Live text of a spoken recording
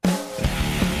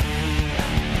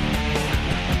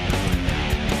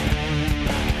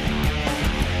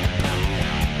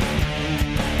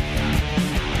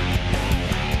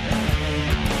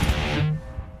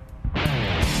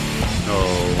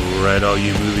all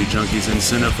you movie junkies and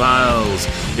cinephiles.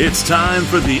 It's time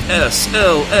for the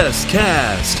SLS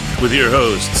Cast with your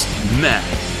hosts, Matt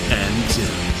and Tim.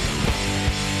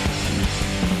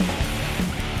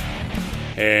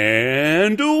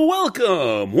 And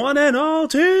welcome, one and all,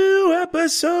 to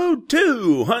episode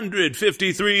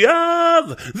 253 of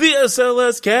the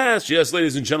SLS Cast. Yes,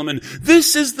 ladies and gentlemen,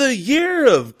 this is the year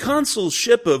of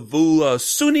consulship of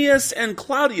Sunius and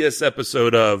Claudius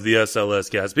episode of the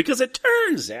SLS Cast, because it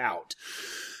turns out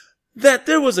that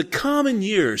there was a common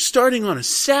year starting on a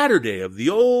Saturday of the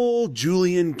old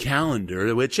Julian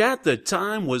calendar, which at the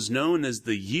time was known as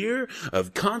the year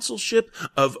of consulship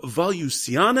of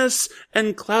Volusianus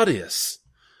and Claudius.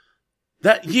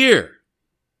 That year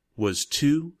was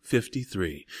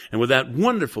 253. And with that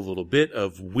wonderful little bit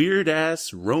of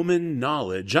weird-ass Roman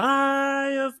knowledge,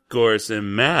 I, of course,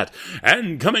 am Matt.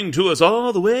 And coming to us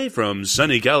all the way from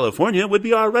sunny California would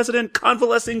be our resident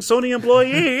convalescing Sony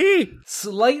employee.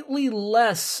 Slightly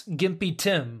less gimpy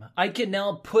Tim. I can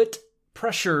now put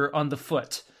pressure on the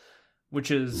foot, which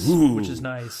is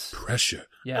nice. Pressure.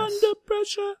 Yes. Under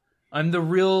pressure. I'm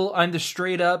the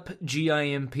straight up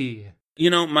GIMP. You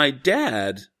know, my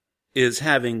dad is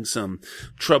having some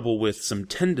trouble with some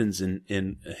tendons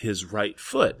in his right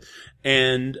foot,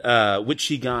 and which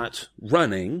he got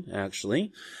running,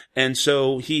 actually. And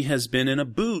so he has been in a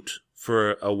boot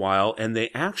for a while, and they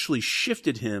actually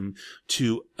shifted him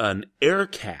to an air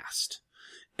cast.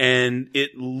 And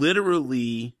it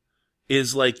literally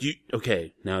is like,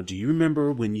 okay, now do you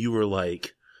remember when you were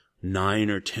like 9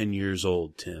 or 10 years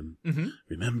old, Tim? Mm-hmm.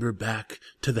 Remember back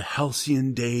to the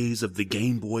halcyon days of the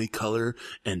Game Boy Color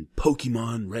and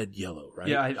Pokemon Red Yellow, right?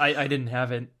 Yeah, I didn't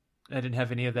have it. I didn't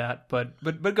have any of that, but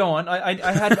go on. I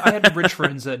had rich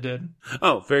friends that did.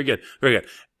 Oh, very good, very good.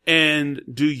 And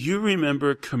do you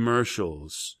remember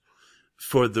commercials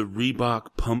for the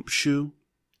Reebok pump shoe?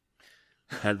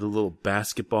 Had the little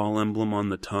basketball emblem on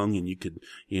the tongue, and you could,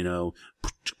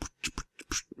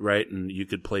 right? And you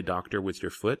could play doctor with your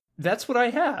foot. That's what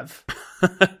I have.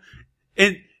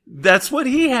 And that's what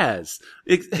he has.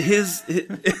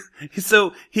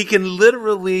 So he can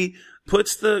literally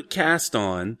puts the cast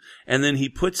on, and then he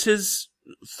puts his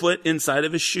foot inside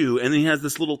of his shoe, and then he has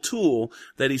this little tool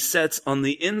that he sets on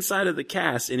the inside of the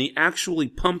cast, and he actually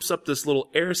pumps up this little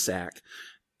air sac,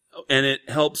 and it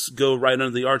helps go right under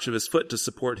the arch of his foot to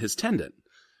support his tendon.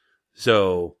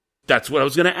 So that's what I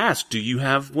was going to ask. Do you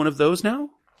have one of those now?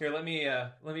 Here, let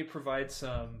me provide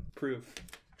some proof.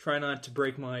 Try not to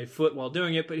break my foot while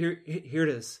doing it, but here it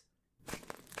is.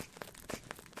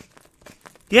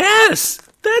 Yes!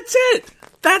 That's it!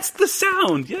 That's the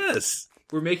sound, yes!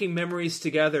 We're making memories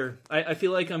together. I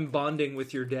feel like I'm bonding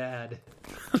with your dad.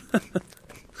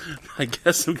 I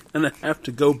guess I'm gonna have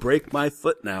to go break my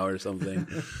foot now or something.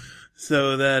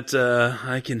 So that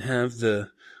I can have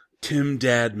the Tim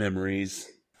Dad memories.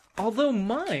 Although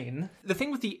mine, the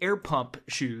thing with the air pump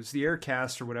shoes, the air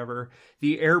cast or whatever,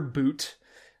 the air boot,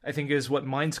 I think is what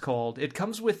mine's called. It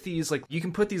comes with these, like, you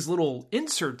can put these little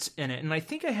inserts in it. And I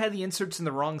think I had the inserts in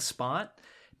the wrong spot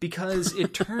because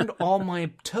it turned all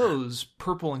my toes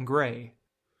purple and gray.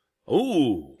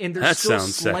 Ooh, and they're that still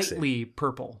sounds slightly sexy.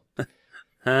 Purple.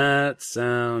 That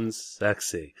sounds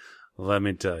sexy. Let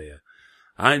me tell you.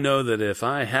 I know that if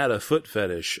I had a foot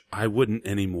fetish, I wouldn't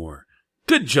anymore.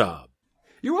 Good job.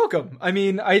 You're welcome. I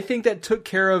mean, I think that took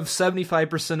care of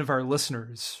 75% of our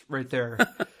listeners right there.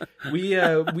 We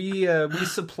give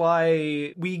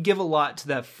a lot to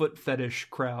that foot fetish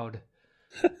crowd.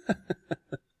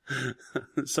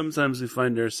 Sometimes we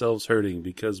find ourselves hurting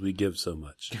because we give so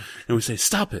much. And we say,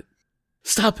 stop it.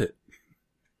 Stop it.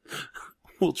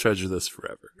 We'll treasure this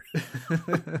forever.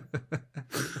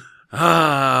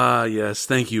 Ah, yes.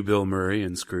 Thank you, Bill Murray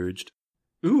and Scrooged.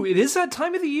 Ooh, it is that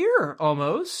time of the year,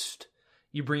 almost.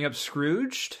 You bring up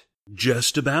Scrooged?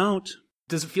 Just about.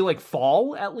 Does it feel like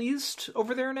fall, at least,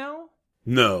 over there now?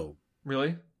 No.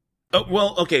 Really? Oh,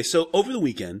 well, okay, so over the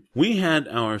weekend, we had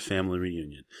our family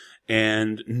reunion.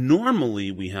 And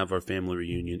normally we have our family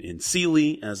reunion in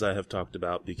Sealy, as I have talked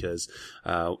about, because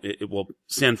it will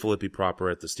San Felipe proper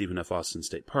at the Stephen F. Austin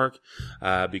State Park,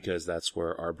 because that's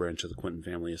where our branch of the Quinton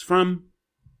family is from.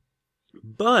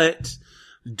 But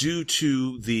due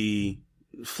to the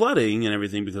flooding and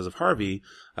everything because of Harvey,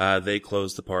 they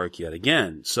closed the park yet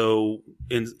again. So,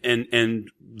 and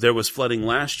there was flooding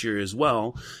last year as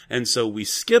well. And so we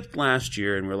skipped last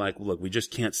year and we're like, look, we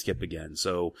just can't skip again.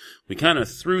 So we kind of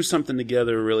threw something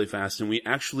together really fast and we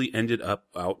actually ended up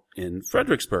out in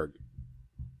Fredericksburg.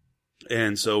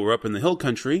 And so we're up in the hill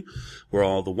country where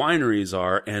all the wineries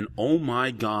are. And oh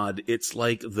my God, it's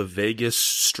like the Vegas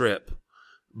Strip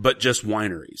but just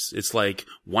wineries. It's like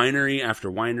winery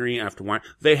after winery after winery.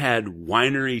 They had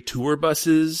winery tour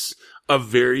buses of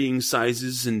varying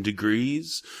sizes and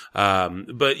degrees.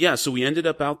 But yeah, so we ended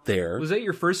up out there. Was that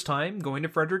your first time going to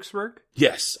Fredericksburg?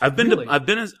 Yes. I've been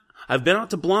out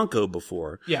to Blanco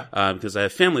before. Yeah. Because I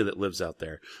have family that lives out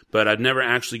there, but I've never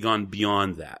actually gone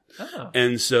beyond that. Oh.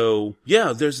 And so,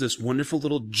 yeah, there's this wonderful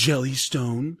little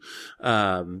Jellystone,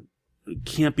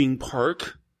 camping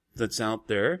park that's out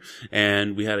there.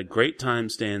 And we had a great time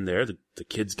staying there. The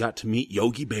kids got to meet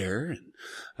Yogi Bear.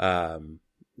 And,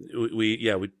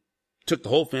 we took the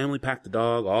whole family, packed the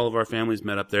dog, all of our families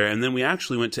met up there, and then we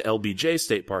actually went to LBJ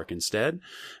State Park instead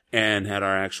and had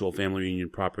our actual family reunion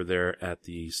proper there at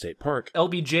the state park.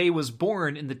 LBJ was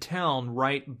born in the town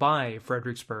right by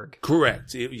Fredericksburg.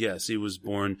 Correct. Yes, he was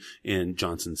born in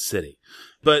Johnson City.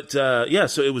 But, yeah,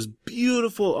 so it was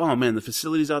beautiful. Oh, man, the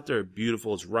facilities out there are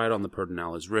beautiful. It's right on the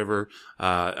Pedernales River.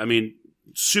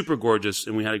 Super gorgeous,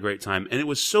 and we had a great time. And it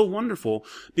was so wonderful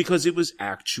because it was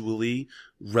actually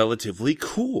relatively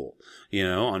cool. You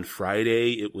know, on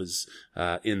Friday it was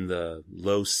in the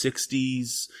low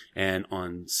 60s, and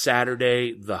on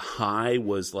Saturday the high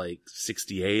was like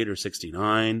 68 or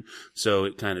 69. So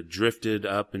it kind of drifted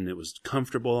up and it was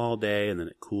comfortable all day, and then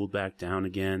it cooled back down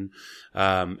again.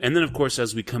 And then of course,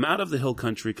 as we come out of the hill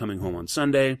country, coming home on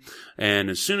Sunday, and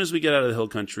as soon as we get out of the hill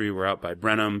country, we're out by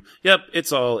Brenham. Yep,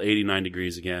 it's all 89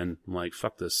 degrees again. I'm like,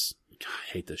 fuck this. God,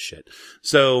 I hate this shit.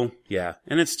 So, yeah.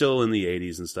 And it's still in the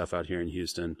 80s and stuff out here in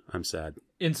Houston. I'm sad.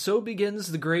 And so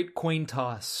begins the great coin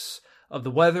toss of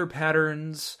the weather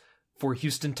patterns for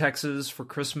Houston, Texas for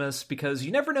Christmas, because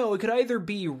you never know. It could either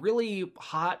be really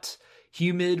hot,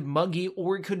 humid, muggy,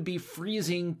 or it could be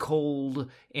freezing cold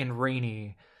and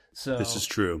rainy. So this is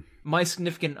true. My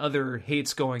significant other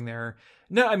hates going there.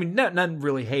 No, I mean, not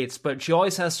really hates, but she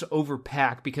always has to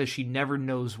overpack because she never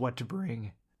knows what to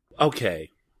bring. Okay.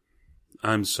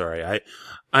 I'm sorry.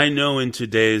 I know in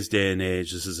today's day and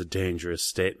age this is a dangerous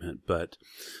statement, but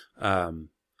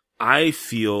I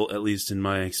feel, at least in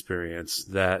my experience,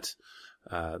 that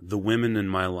the women in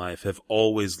my life have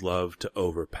always loved to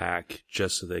overpack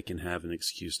just so they can have an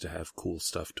excuse to have cool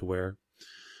stuff to wear.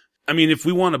 I mean, if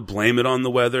we want to blame it on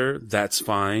the weather, that's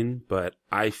fine, but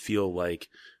I feel like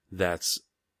that's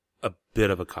a bit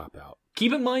of a cop-out.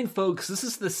 Keep in mind, folks, this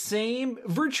is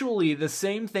virtually the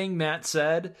same thing Matt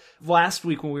said last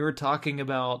week when we were talking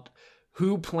about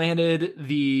who planted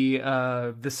the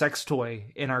sex toy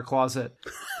in our closet.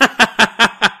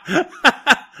 The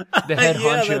head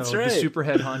honcho, that's right. The super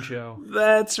head honcho.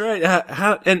 That's right.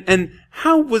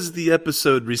 How was the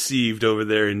episode received over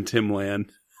there in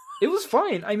Timland? It was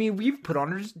fine. I mean, we've put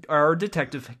on our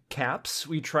detective caps.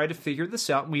 We tried to figure this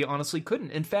out, and we honestly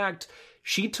couldn't. In fact,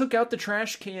 she took out the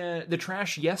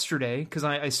trash yesterday, because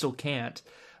I still can't,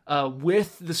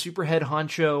 with the super head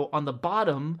honcho on the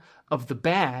bottom of the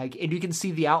bag, and you can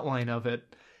see the outline of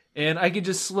it. And I could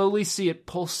just slowly see it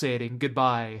pulsating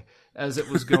goodbye as it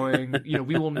was going.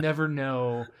 We will never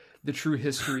know the true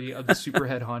history of the super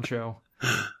head honcho.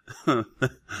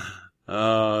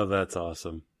 Oh, that's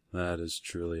awesome. That is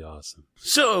truly awesome.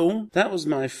 So, that was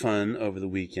my fun over the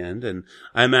weekend, and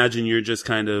I imagine you're just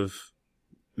kind of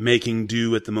making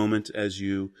do at the moment as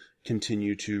you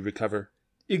continue to recover.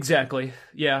 Exactly.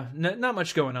 Yeah, not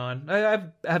much going on. I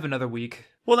have another week.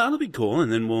 Well, that'll be cool,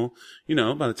 and then we'll,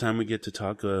 by the time we get to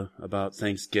talk about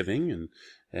Thanksgiving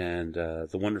and the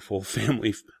wonderful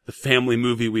family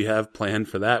movie we have planned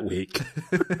for that week.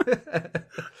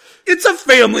 It's a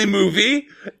family movie!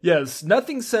 Yes,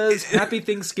 nothing says Happy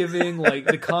Thanksgiving like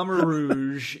the Khmer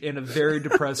Rouge in a very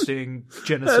depressing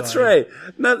genocide. That's right.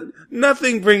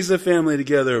 Nothing brings a family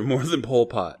together more than Pol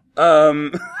Pot.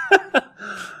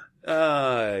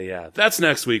 Yeah, that's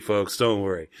next week, folks. Don't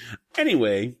worry.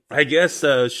 Anyway, I guess,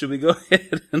 should we go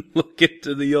ahead and look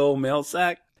into the old mail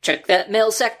sack? Check that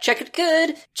mail sack, check it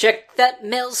good. Check that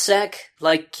mail sack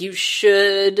like you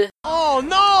should. Oh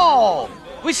no!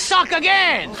 We suck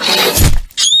again!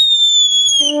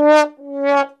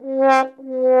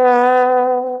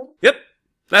 Yep,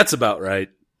 that's about right.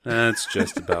 That's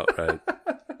just about right.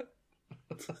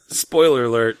 Spoiler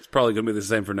alert, it's probably going to be the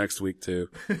same for next week, too.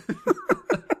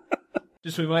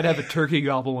 Just we might have a turkey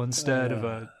gobble instead of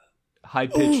a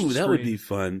high-pitched Ooh, that scream. would be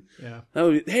fun. Yeah.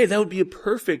 That would be a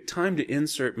perfect time to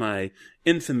insert my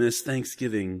infamous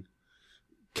Thanksgiving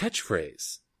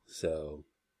catchphrase. So,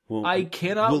 I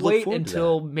cannot wait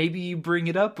until maybe you bring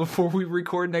it up before we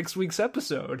record next week's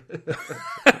episode.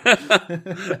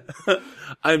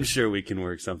 I'm sure we can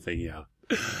work something out.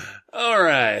 All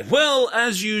right. Well,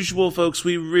 as usual, folks,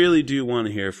 we really do want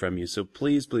to hear from you. So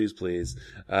please, please, please,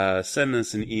 send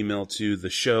us an email to the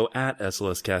show at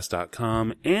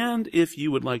slscast.com. And if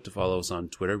you would like to follow us on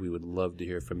Twitter, we would love to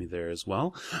hear from you there as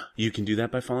well. You can do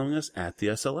that by following us at the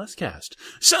SLScast.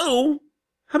 So,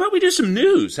 how about we do some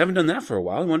news? Haven't done that for a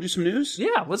while. You want to do some news?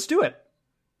 Yeah, let's do it.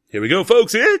 Here we go,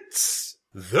 folks. It's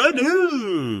the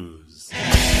news.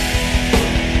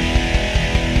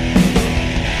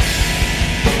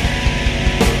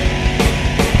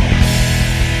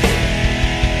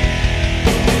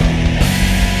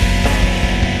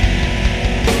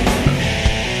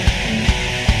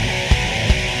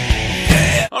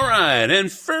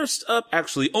 And first up,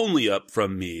 actually only up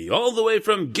from me, all the way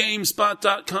from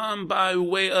GameSpot.com by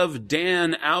way of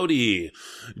Dan Audi.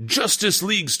 Justice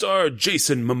League star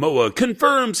Jason Momoa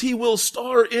confirms he will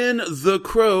star in The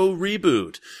Crow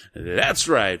reboot. That's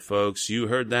right, folks, you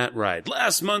heard that right.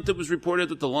 Last month it was reported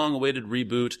that the long-awaited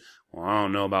reboot... Well, I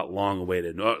don't know about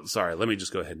long-awaited. Oh, sorry, let me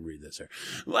just go ahead and read this here.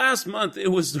 Last month, it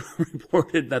was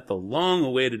reported that the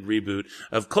long-awaited reboot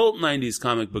of cult 90s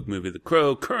comic book movie The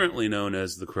Crow, currently known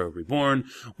as The Crow Reborn,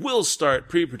 will start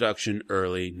pre-production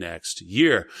early next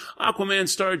year. Aquaman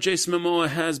star Jason Momoa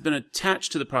has been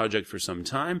attached to the project for some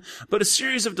time, but a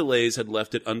series of delays had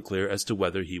left it unclear as to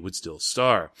whether he would still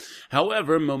star.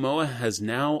 However, Momoa has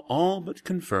now all but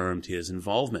confirmed his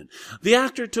involvement. The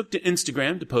actor took to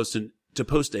Instagram to post an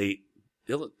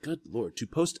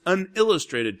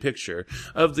illustrated picture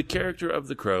of the character of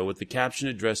the Crow with the caption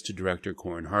addressed to director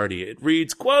Corin Hardy. It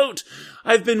reads, quote,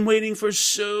 "I've been waiting for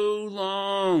so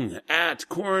long. At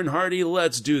Corin Hardy,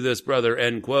 let's do this, brother,"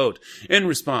 end quote. In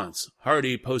response,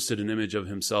 Hardy posted an image of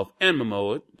himself and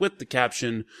Momoa with the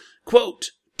caption,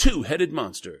 quote, "Two-headed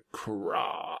monster,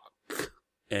 croc,"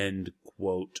 end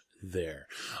quote there.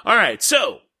 All right,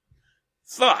 so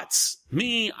thoughts.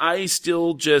 Me, I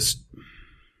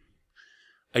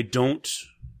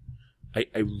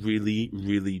really,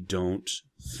 really don't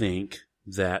think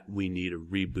that we need a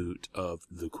reboot of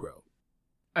The Crow.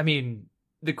 I mean,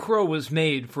 The Crow was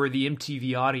made for the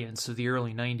MTV audience of the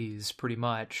early 90s, pretty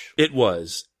much. It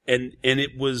was. And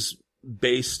it was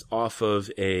based off of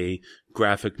a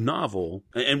graphic novel,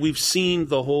 and we've seen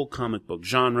the whole comic book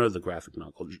genre, the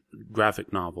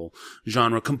graphic novel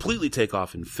genre completely take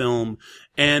off in film,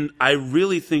 and I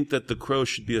really think that The Crow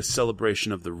should be a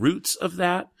celebration of the roots of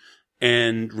that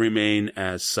and remain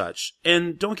as such.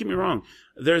 And don't get me wrong,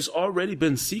 there's already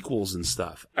been sequels and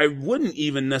stuff. I wouldn't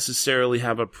even necessarily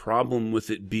have a problem with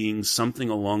it being something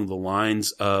along the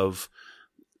lines of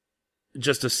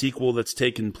just a sequel that's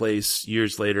taken place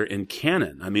years later in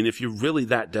canon. I mean, if you're really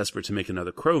that desperate to make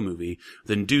another Crow movie,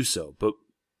 then do so. But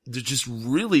there just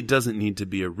really doesn't need to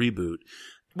be a reboot.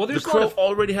 Well, The Crow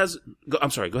already has... I'm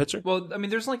sorry, go ahead, sir. Well, I mean,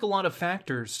 there's like a lot of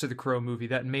factors to the Crow movie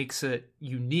that makes it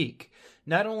unique.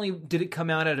 Not only did it come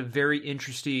out at a very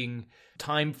interesting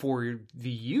time for the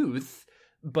youth,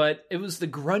 but it was the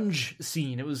grunge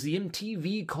scene. It was the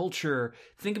MTV culture.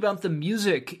 Think about the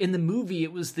music in the movie.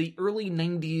 It was the early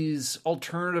 90s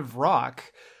alternative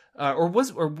rock. Or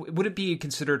would it be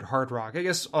considered hard rock? I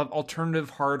guess alternative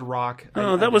hard rock.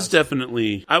 Oh, that was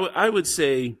definitely... I would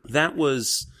say that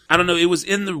was... I don't know, it was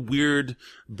in the weird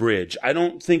bridge. I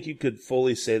don't think you could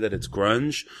fully say that it's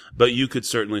grunge, but you could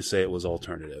certainly say it was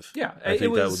alternative. Yeah. I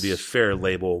think that would be a fair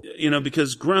label. You know,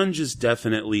 because grunge is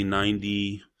definitely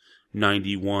 90...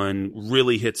 91,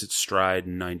 really hits its stride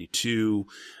in 92.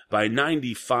 By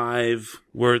 95,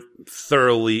 we're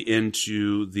thoroughly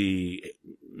into the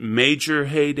major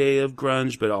heyday of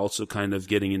grunge, but also kind of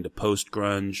getting into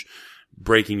post-grunge,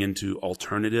 breaking into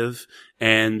alternative,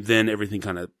 and then everything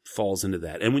kind of falls into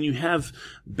that. And when you have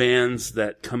bands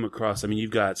that come across, I mean,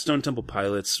 you've got Stone Temple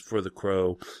Pilots for The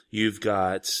Crow, you've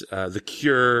got The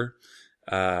Cure,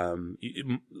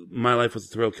 My Life with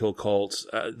the Thrill Kill Cult.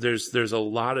 There's a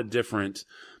lot of different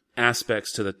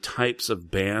aspects to the types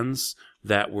of bands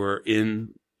that were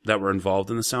involved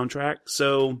in the soundtrack.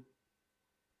 So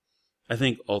I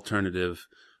think alternative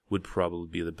would probably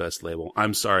be the best label.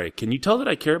 I'm sorry. Can you tell that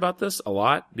I care about this a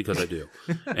lot? Because I do.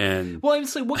 And well,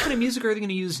 it's like, what kind of music are they going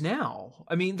to use now?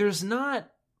 I mean, there's not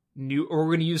new, or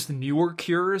we're going to use the newer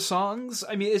Cure songs.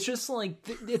 I mean, it's just like,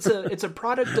 it's a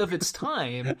product of its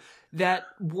time that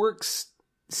works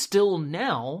still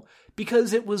now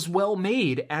because it was well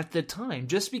made at the time.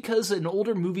 Just because an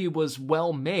older movie was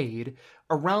well made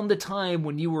around the time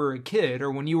when you were a kid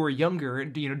or when you were younger,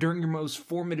 you know, during your most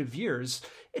formative years,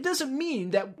 it doesn't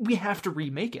mean that we have to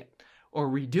remake it or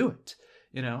redo it.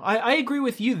 You know, I agree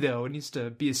with you, though. It needs to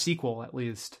be a sequel, at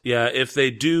least. Yeah, if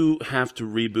they do have to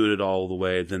reboot it all the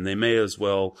way, then they may as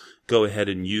well go ahead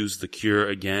and use The Cure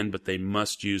again, but they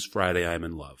must use Friday I'm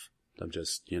in Love. I'm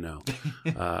just, no,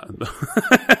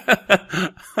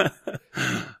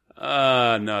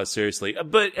 seriously.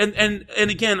 But, and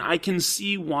again, I can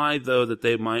see why, though, that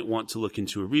they might want to look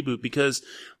into a reboot, because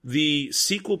the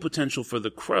sequel potential for The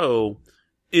Crow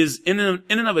is in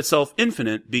and of itself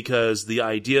infinite, because the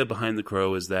idea behind The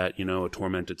Crow is that, a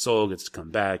tormented soul gets to come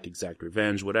back, exact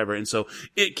revenge, whatever. And so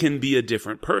it can be a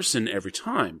different person every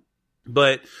time.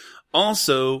 But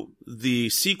also the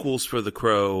sequels for The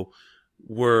Crow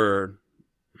were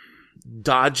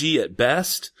dodgy at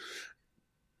best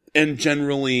and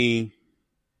generally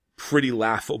pretty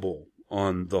laughable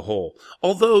on the whole.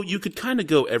 Although you could kind of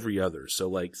go every other. So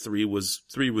like 3 was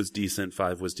decent,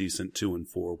 5 was decent, 2 and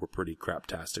 4 were pretty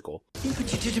craptastical. Look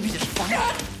what you did to me this fun.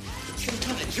 Should have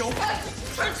done a joke.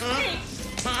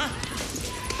 Huh?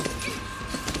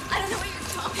 I don't know what you're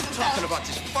talking about. Talking about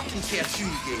this fucking tattoo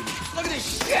you gave me. Look at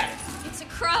this shit. It's a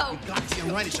crow. You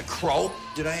goddamn right, it's a crow.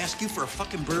 Did I ask you for a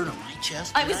fucking bird on my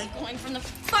chest? I was going from the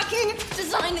fucking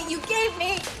design that you gave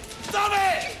me. Stop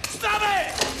it! Stop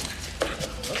it!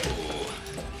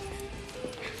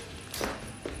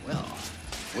 Well,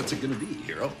 what's it gonna be,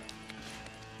 hero?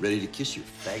 Ready to kiss your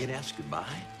faggot ass goodbye?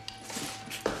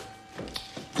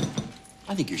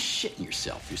 I think you're shitting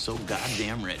yourself. You're so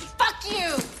goddamn ready. Fuck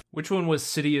you! Which one was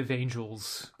City of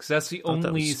Angels? Because that's the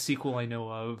only sequel I know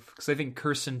of. Because I think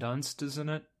Kirsten Dunst is in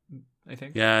it, I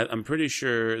think. Yeah, I'm pretty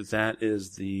sure that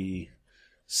is the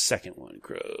second one,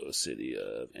 Crow, City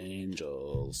of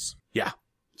Angels. Yeah,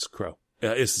 it's Crow.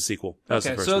 It's the sequel. That was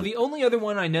the first one. The only other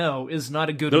one I know is not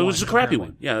a good one. It was a crappy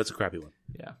one. Yeah, that's a crappy one.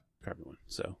 Yeah. Crappy one.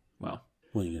 So, well,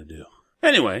 what are you going to do?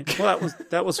 Anyway, well,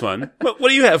 that was fun. What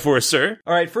do you have for us, sir?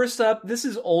 All right, first up, this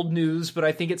is old news, but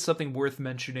I think it's something worth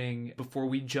mentioning before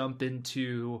we jump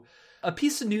into a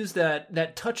piece of news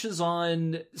that touches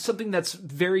on something that's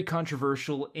very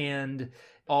controversial and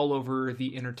all over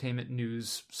the entertainment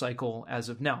news cycle as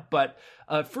of now. But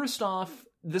first off,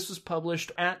 this was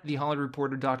published at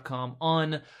thehollywoodreporter.com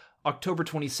on October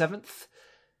 27th.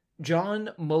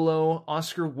 John Mullo,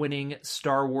 Oscar-winning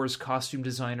Star Wars costume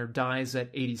designer, dies at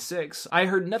 86. I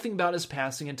heard nothing about his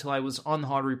passing until I was on The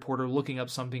Hollywood Reporter looking up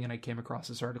something and I came across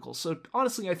this article. So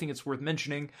honestly, I think it's worth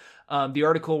mentioning. The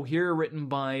article here, written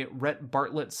by Rhett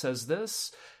Bartlett, says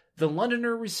this: The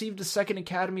Londoner received a second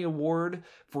Academy Award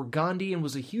for Gandhi and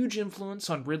was a huge influence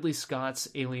on Ridley Scott's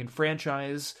Alien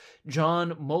franchise.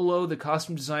 John Mullo, the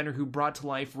costume designer who brought to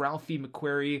life Ralphie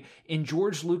McQuarrie in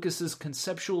George Lucas's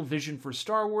conceptual vision for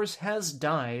Star Wars, has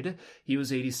died. He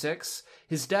was 86.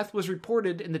 His death was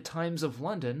reported in the Times of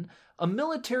London. A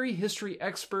military history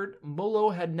expert,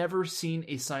 Mullo had never seen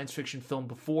a science fiction film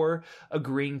before,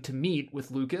 agreeing to meet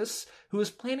with Lucas, who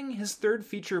was planning his third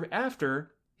feature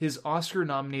after his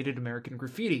Oscar-nominated American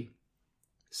Graffiti,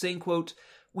 saying, quote,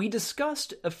 "We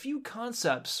discussed a few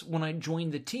concepts when I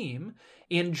joined the team,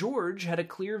 and George had a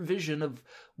clear vision of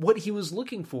what he was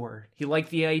looking for. He liked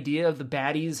the idea of the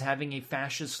baddies having a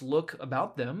fascist look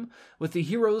about them, with the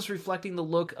heroes reflecting the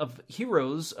look of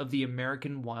heroes of the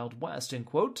American Wild West," end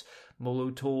quote,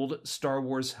 Mullo told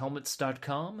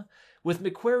StarWarsHelmets.com. With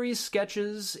McQuarrie's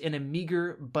sketches and a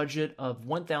meager budget of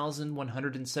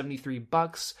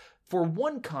 $1,173 for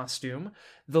one costume,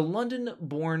 the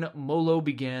London-born Mullo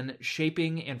began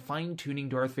shaping and fine-tuning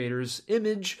Darth Vader's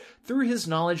image through his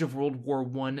knowledge of World War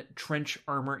I trench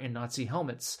armor and Nazi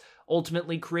helmets,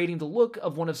 ultimately creating the look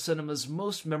of one of cinema's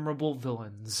most memorable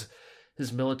villains.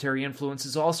 His military influence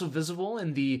is also visible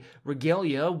in the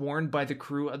regalia worn by the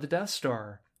crew of the Death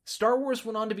Star. Star Wars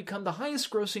went on to become the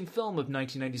highest-grossing film of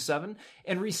 1997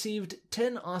 and received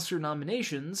 10 Oscar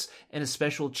nominations and a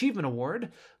Special Achievement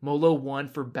Award. Mullo won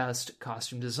for Best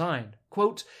Costume Design.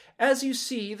 Quote, "As you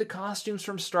see, the costumes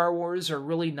from Star Wars are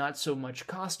really not so much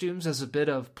costumes as a bit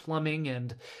of plumbing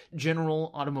and general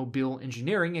automobile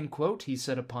engineering," end quote, he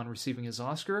said upon receiving his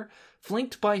Oscar,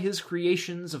 flanked by his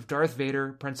creations of Darth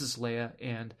Vader, Princess Leia,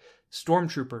 and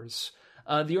stormtroopers.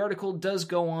 The article does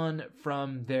go on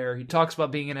from there. He talks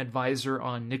about being an advisor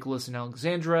on Nicholas and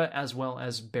Alexandra, as well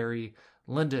as Barry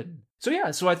Lyndon.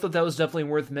 So I thought that was definitely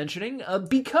worth mentioning,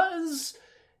 because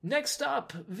next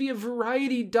up, via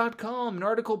Variety.com, an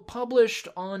article published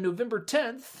on November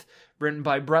 10th, written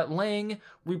by Brett Lang,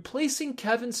 replacing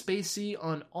Kevin Spacey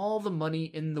on All the Money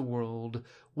in the World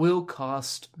will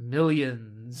cost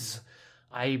millions.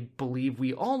 I believe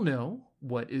we all know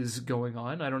what is going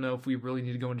on. I don't know if we really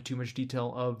need to go into too much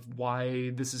detail of why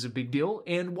this is a big deal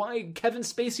and why Kevin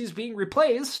Spacey is being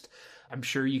replaced. I'm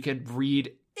sure you could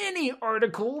read any any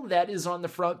article that is on the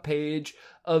front page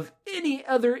of any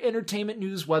other entertainment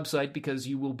news website, because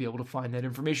you will be able to find that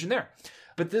information there.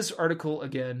 But this article,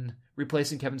 again,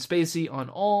 replacing Kevin Spacey on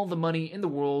All the Money in the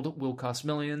World Will Cost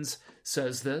Millions,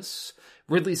 says this: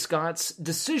 Ridley Scott's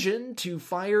decision to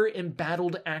fire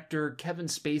embattled actor Kevin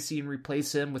Spacey and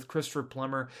replace him with Christopher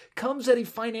Plummer comes at a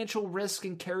financial risk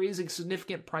and carries a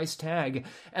significant price tag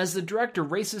as the director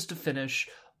races to finish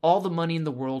All the Money in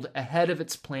the World ahead of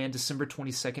its planned December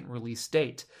 22nd release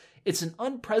date. It's an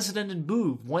unprecedented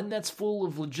move, one that's full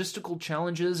of logistical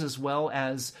challenges as well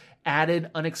as added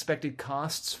unexpected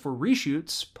costs for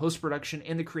reshoots, post-production,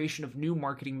 and the creation of new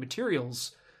marketing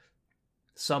materials.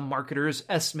 Some marketers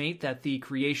estimate that the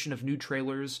creation of new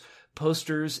trailers,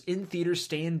 posters, in-theater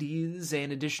standees,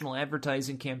 and additional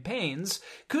advertising campaigns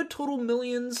could total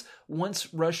millions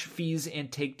once rush fees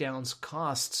and takedowns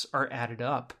costs are added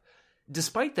up.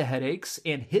 Despite the headaches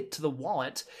and hit to the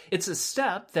wallet, it's a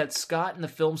step that Scott and the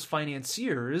film's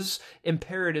financiers,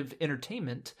 Imperative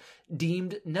Entertainment,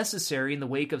 deemed necessary in the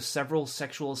wake of several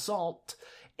sexual assault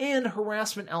and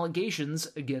harassment allegations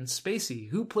against Spacey,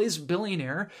 who plays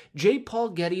billionaire J. Paul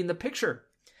Getty in the picture.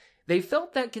 They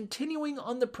felt that continuing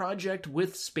on the project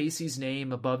with Spacey's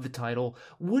name above the title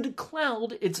would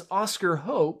cloud its Oscar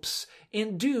hopes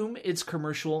and doom its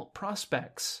commercial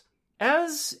prospects.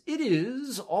 As it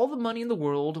is, All the Money in the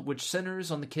World, which centers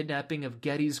on the kidnapping of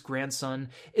Getty's grandson,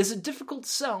 is a difficult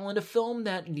sell in a film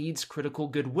that needs critical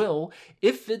goodwill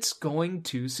if it's going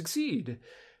to succeed.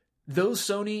 Though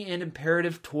Sony and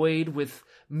Imperative toyed with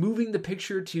moving the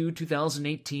picture to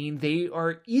 2018, they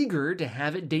are eager to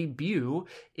have it debut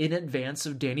in advance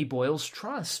of Danny Boyle's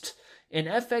Trust, an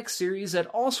FX series that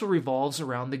also revolves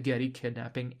around the Getty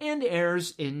kidnapping and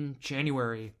airs in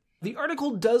January. The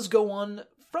article does go on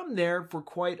from there for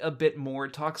quite a bit more.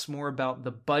 It talks more about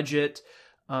the budget.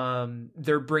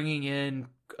 They're bringing in,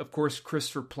 of course,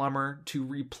 Christopher Plummer to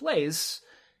replace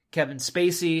Kevin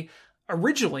Spacey.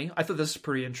 Originally, I thought this was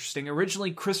pretty interesting.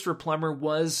 Originally, Christopher Plummer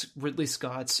was Ridley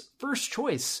Scott's first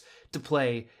choice to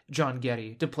play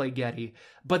Getty.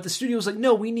 But the studio was like,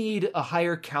 no, we need a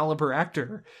higher caliber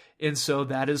actor. And so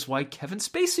that is why Kevin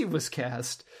Spacey was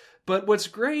cast. But what's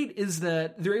great is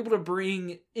that they're able to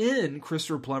bring in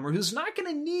Christopher Plummer, who's not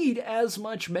going to need as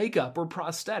much makeup or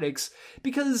prosthetics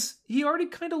because he already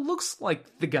kind of looks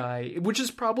like the guy, which is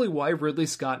probably why Ridley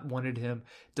Scott wanted him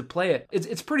to play it.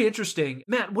 It's pretty interesting.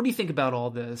 Matt, what do you think about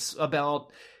all this?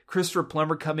 About Christopher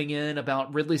Plummer coming in,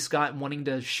 about Ridley Scott wanting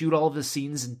to shoot all of the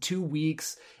scenes in 2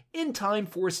 weeks in time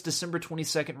for its December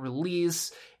 22nd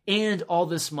release, and all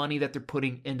this money that they're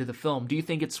putting into the film? Do you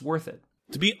think it's worth it?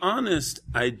 To be honest,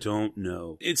 I don't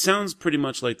know. It sounds pretty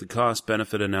much like the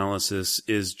cost-benefit analysis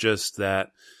is just that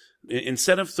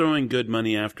instead of throwing good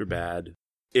money after bad,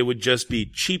 it would just be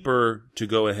cheaper to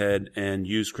go ahead and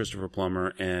use Christopher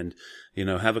Plummer and,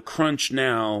 have a crunch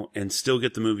now and still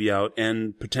get the movie out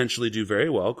and potentially do very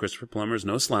well. Christopher Plummer is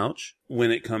no slouch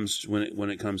when it comes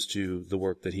to the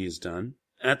work that he has done.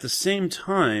 At the same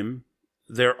time,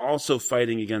 they're also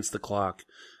fighting against the clock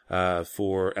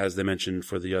for, as they mentioned,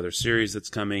 for the other series that's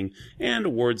coming and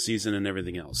award season and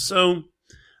everything else. So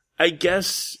I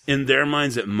guess in their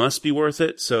minds it must be worth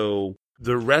it. So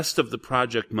the rest of the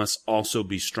project must also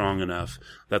be strong enough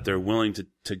that they're willing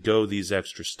to go these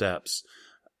extra steps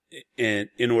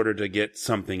in order to get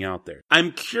something out there.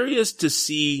 I'm curious to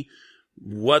see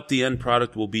what the end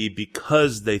product will be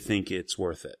because they think it's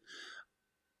worth it.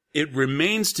 It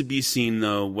remains to be seen,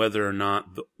 though, whether or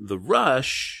not the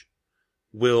rush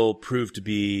will prove to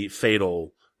be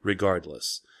fatal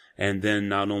regardless. And then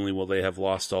not only will they have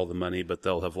lost all the money, but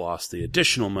they'll have lost the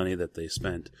additional money that they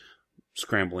spent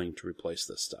scrambling to replace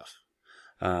this stuff.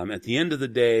 At the end of the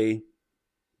day,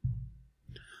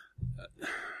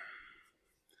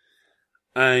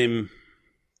 I'm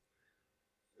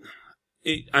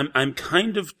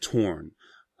kind of torn.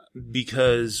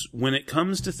 Because when it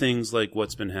comes to things like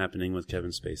what's been happening with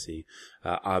Kevin Spacey,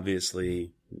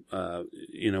 obviously,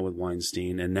 with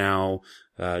Weinstein, and now,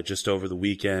 just over the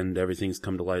weekend, everything's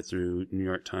come to light through New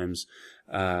York Times,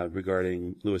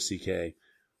 regarding Louis C.K.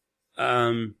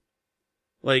 I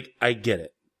get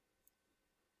it.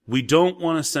 We don't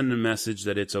want to send a message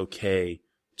that it's okay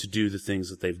to do the things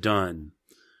that they've done.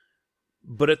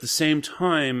 But at the same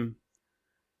time,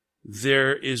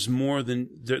 there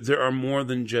are more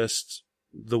than just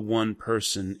the one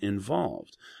person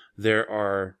involved. There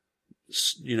are,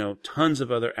 tons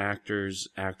of other actors,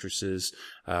 actresses,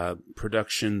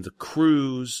 production, the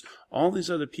crews, all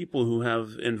these other people who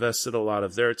have invested a lot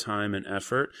of their time and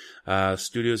effort.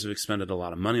 Studios have expended a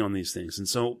lot of money on these things. And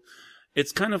so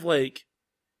it's kind of like,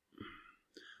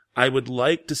 I would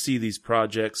like to see these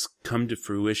projects come to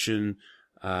fruition,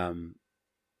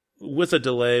 with a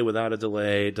delay, without a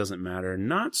delay, it doesn't matter.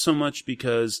 Not so much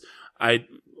because I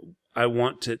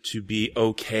want it to be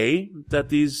okay that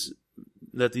these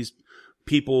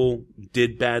people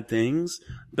did bad things,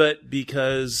 but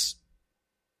because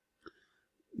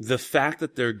the fact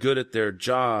that they're good at their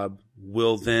job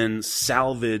will then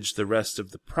salvage the rest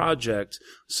of the project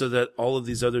so that all of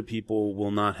these other people will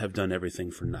not have done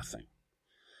everything for nothing.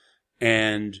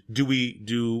 And do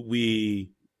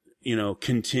we,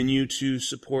 continue to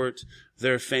support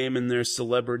their fame and their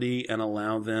celebrity and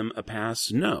allow them a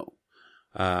pass? No.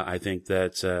 I think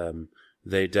that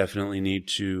they definitely need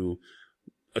to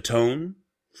atone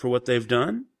for what they've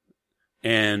done,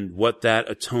 and what that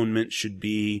atonement should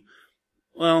be,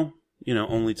 well,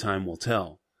 only time will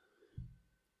tell.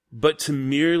 But to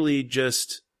merely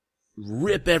just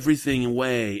rip everything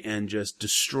away and just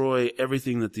destroy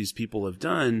everything that these people have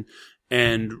done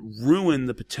and ruin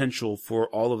the potential for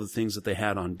all of the things that they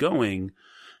had ongoing,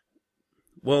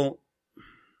 well,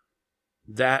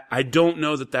 that I don't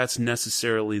know that that's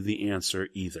necessarily the answer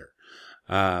either.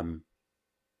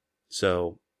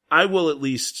 So I will at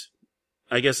least,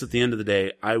 I guess at the end of the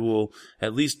day, I will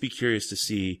at least be curious to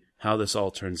see how this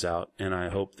all turns out, and I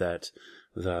hope that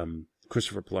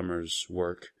Christopher Plummer's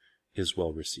work is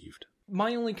well received.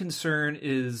 My only concern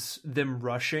is them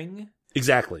rushing.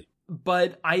 Exactly.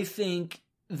 But I think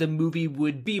the movie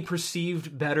would be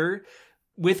perceived better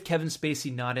with Kevin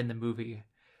Spacey not in the movie.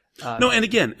 No, and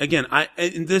again,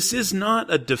 and this is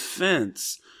not a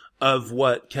defense of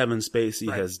what Kevin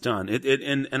Spacey has done.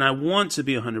 And I want to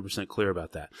be 100% clear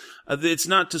about that. It's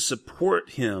not to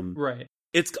support him. Right.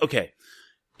 It's okay.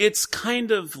 It's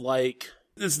kind of like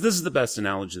this is the best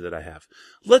analogy that I have.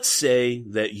 Let's say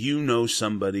that you know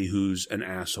somebody who's an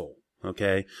asshole,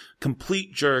 okay?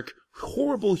 Complete jerk,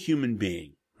 horrible human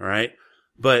being, all right?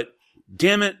 But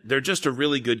damn it, they're just a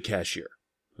really good cashier,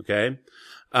 okay?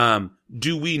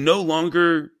 Do we no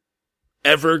longer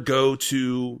ever go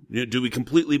to, do we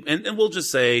completely, and we'll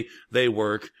just say they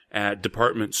work at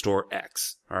department store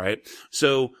X, all right?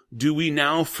 So do we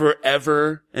now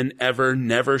forever and ever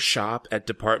never shop at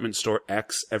department store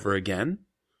X ever again?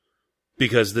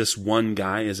 Because this one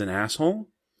guy is an asshole?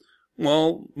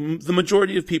 Well, the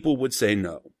majority of people would say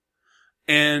no.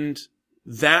 And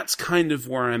that's kind of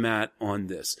where I'm at on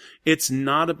this. It's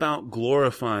not about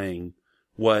glorifying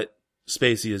what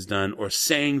Spacey has done or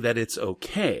saying that it's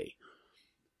okay.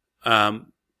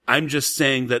 I'm just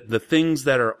saying that the things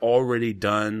that are already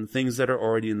done, things that are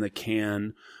already in the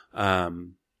can,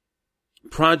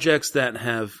 projects that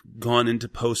have gone into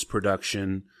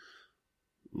post-production,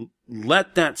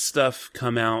 let that stuff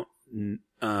come out,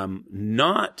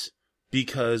 not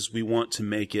because we want to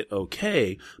make it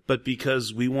okay, but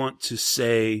because we want to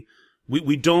say,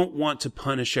 we don't want to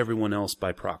punish everyone else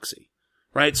by proxy,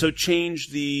 right? So change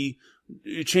the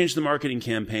marketing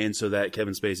campaign so that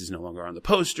Kevin Spacey's no longer on the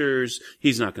posters.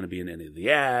 He's not going to be in any of the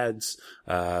ads.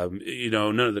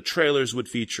 None of the trailers would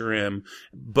feature him.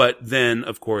 But then,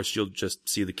 of course, you'll just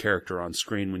see the character on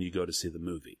screen when you go to see the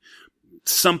movie.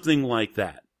 Something like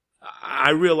that. I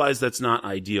realize that's not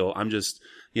ideal. I'm just,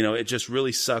 it just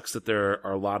really sucks that there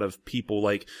are a lot of people,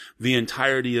 like the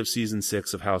entirety of season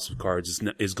 6 of House of Cards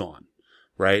is gone,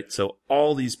 right? So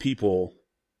all these people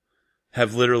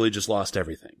have literally just lost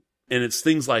everything. And it's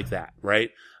things like that,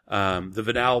 right? The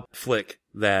Vidal flick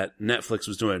that Netflix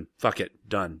was doing, fuck it,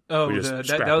 done. Oh,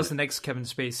 that was the next Kevin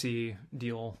Spacey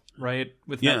deal, right?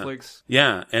 With Netflix?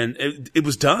 Yeah, and it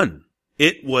was done.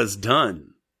 It was done.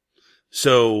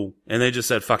 So, and they just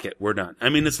said, fuck it, we're done. I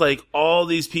mean, it's like all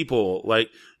these people, like,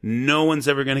 no one's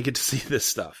ever going to get to see this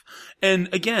stuff.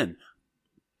 And again,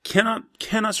 cannot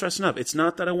stress enough. It's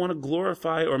not that I want to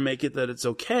glorify or make it that it's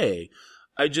okay.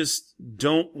 I just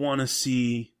don't want to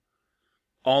see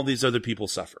all these other people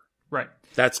suffer. Right.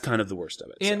 That's kind of the worst of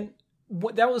it. And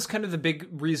that was kind of the big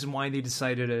reason why they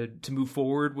decided to move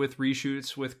forward with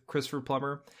reshoots with Christopher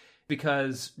Plummer,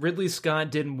 because Ridley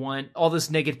Scott didn't want all this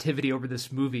negativity over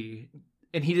this movie,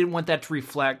 and he didn't want that to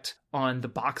reflect on the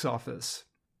box office.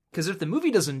 Because if the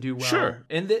movie doesn't do well, sure,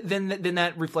 and then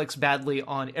that reflects badly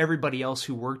on everybody else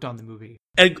who worked on the movie.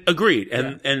 Agreed.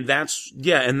 And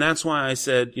that's why I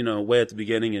said, way at the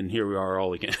beginning, and here we are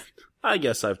all again. I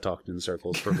guess I've talked in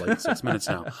circles for like 6 minutes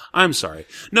now. I'm sorry.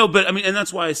 No, but I mean, and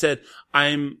that's why I said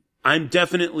I'm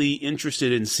definitely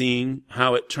interested in seeing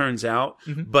how it turns out.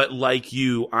 Mm-hmm. But like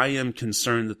you, I am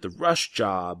concerned that the rush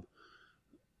job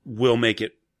will make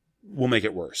it will make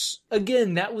it worse.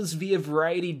 Again, that was via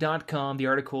Variety.com, the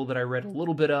article that I read a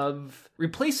little bit of.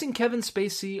 Replacing Kevin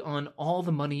Spacey on All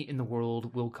the Money in the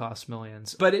World will cost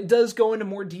millions. But it does go into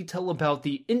more detail about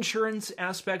the insurance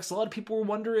aspects. A lot of people were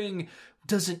wondering,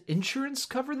 doesn't insurance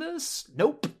cover this?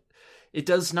 Nope. It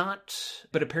does not,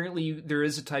 but apparently there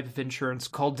is a type of insurance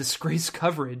called disgrace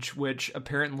coverage, which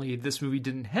apparently this movie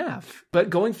didn't have. But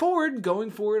going forward,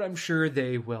 I'm sure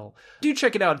they will. Do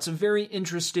check it out. It's a very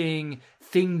interesting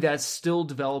thing that's still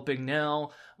developing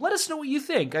now. Let us know what you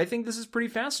think. I think this is pretty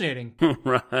fascinating.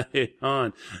 Right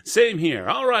on. Same here.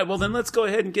 All right, well then let's go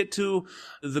ahead and get to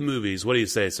the movies. What do you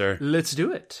say, sir? Let's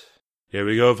do it. Here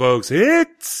we go, folks.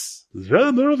 It's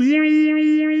the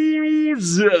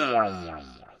movies.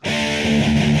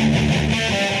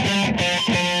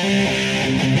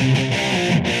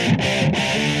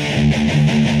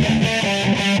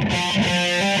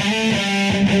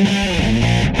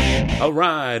 All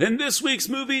right, and this week's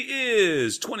movie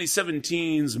is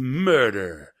 2017's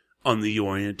Murder on the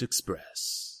Orient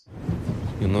Express.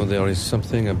 You know, there is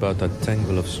something about that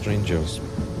tangle of strangers,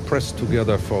 pressed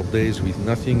together for days with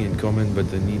nothing in common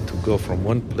but the need to go from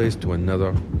one place to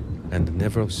another and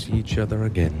never see each other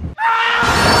again.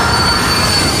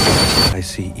 I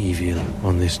see evil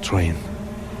on this train.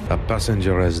 A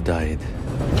passenger has died.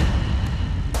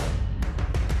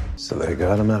 So they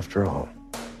got him after all.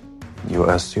 You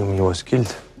assume he was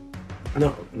killed?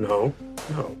 No,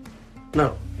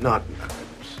 not.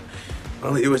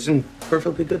 Well, he was in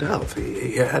perfectly good health.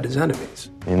 He had his enemies.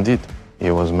 Indeed,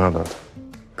 he was murdered.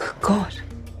 Good God,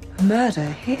 murder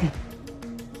here.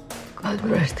 God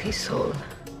rest his soul.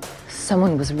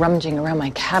 Someone was rummaging around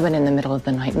my cabin in the middle of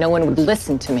the night. No one would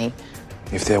listen to me.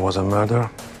 If there was a murder,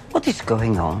 What is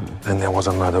going on? then there was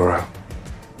a murderer.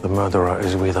 The murderer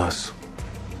is with us.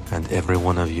 And every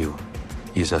one of you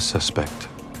is a suspect.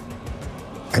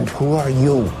 And who are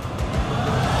you?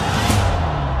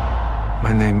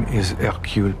 My name is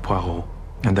Hercule Poirot,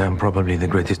 and I am probably the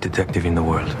greatest detective in the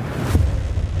world.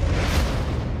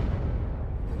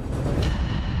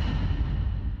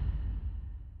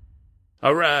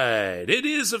 All right. It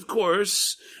is, of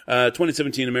course,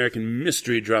 2017 American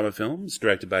mystery drama film. It's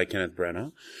directed by Kenneth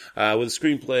Branagh, with a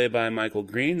screenplay by Michael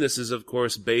Green. This is, of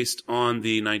course, based on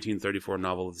the 1934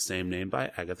 novel of the same name by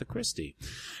Agatha Christie.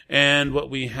 And what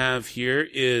we have here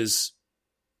is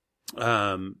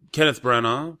Kenneth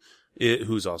Branagh,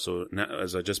 who's also,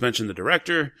 as I just mentioned, the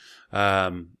director,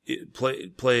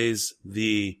 plays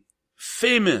the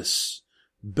famous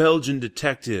Belgian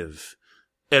detective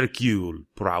Hercule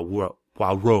Poirot.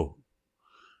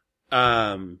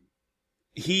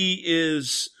 He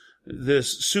is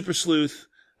this super sleuth,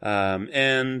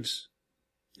 and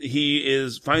he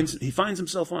finds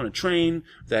himself on a train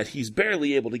that he's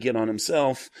barely able to get on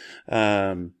himself.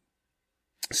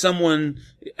 Someone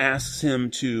asks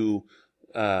him to,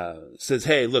 says,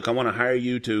 "Hey, look, I want to hire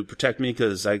you to protect me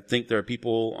because I think there are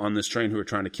people on this train who are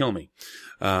trying to kill me."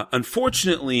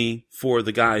 Unfortunately for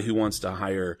the guy who wants to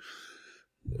hire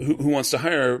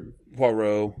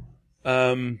Poirot,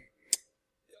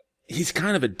 he's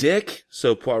kind of a dick,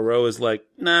 so Poirot is like,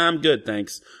 "Nah, I'm good,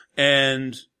 thanks."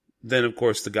 And then, of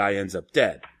course, the guy ends up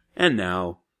dead. And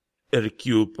now,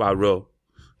 Hercule Poirot,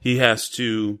 he has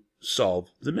to solve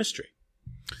the mystery.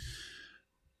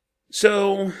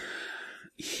 So,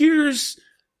 here's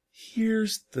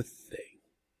the thing.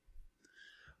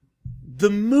 The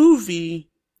movie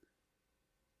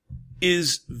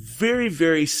is very,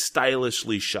 very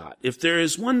stylishly shot. If there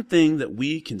is one thing that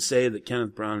we can say that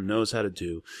Kenneth Branagh knows how to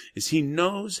do, is he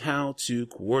knows how to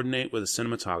coordinate with a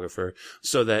cinematographer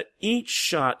so that each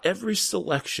shot, every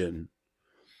selection,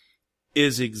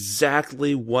 is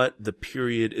exactly what the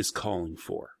period is calling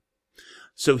for.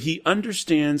 So he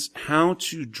understands how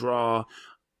to draw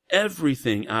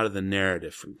everything out of the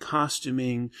narrative, from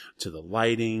costuming to the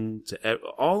lighting to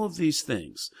all of these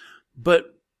things.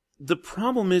 But the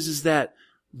problem is that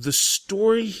the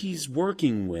story he's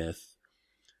working with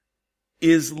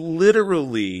is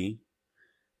literally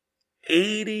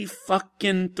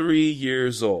 83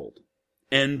 years old.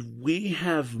 And we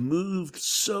have moved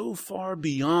so far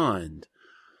beyond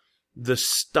the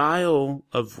style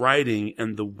of writing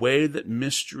and the way that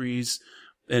mysteries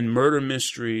and murder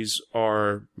mysteries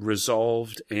are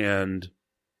resolved and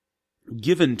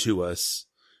given to us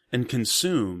and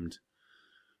consumed,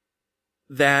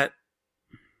 that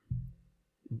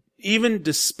even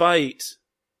despite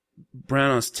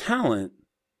Branagh's talent,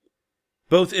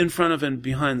 both in front of and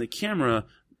behind the camera,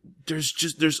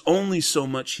 there's only so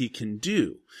much he can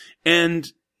do.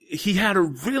 And he had a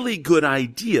really good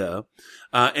idea,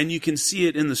 and you can see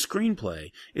it in the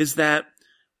screenplay, is that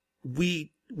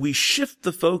we shift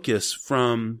the focus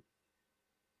from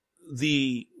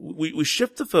we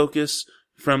shift the focus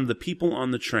from the people on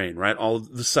the train, right? All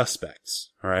of the suspects,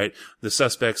 all right? The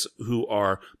suspects who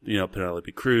are,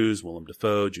 Penelope Cruz, Willem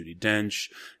Dafoe, Judi Dench,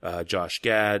 Josh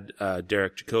Gad,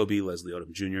 Derek Jacobi, Leslie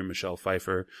Odom Jr., Michelle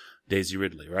Pfeiffer, Daisy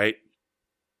Ridley, right?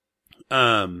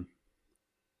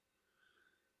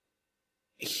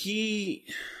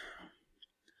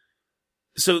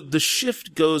 So the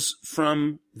shift goes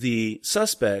from the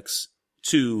suspects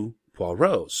to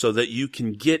Poirot, so that you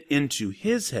can get into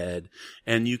his head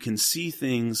and you can see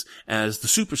things as the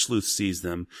super sleuth sees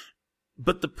them.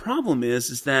 But the problem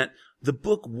is that the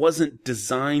book wasn't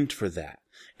designed for that.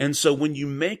 And so when you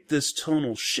make this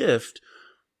tonal shift,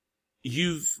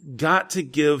 you've got to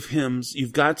give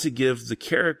the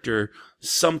character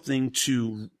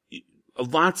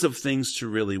lots of things to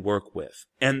really work with.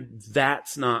 And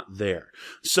that's not there.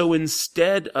 So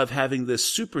instead of having this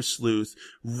super sleuth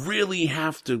really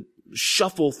have to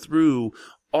shuffle through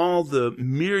all the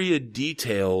myriad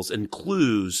details and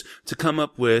clues to come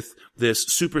up with this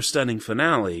super stunning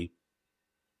finale,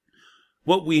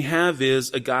 what we have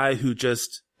is a guy who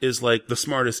just is like the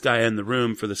smartest guy in the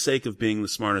room for the sake of being the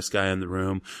smartest guy in the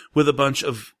room, with a bunch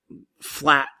of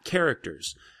flat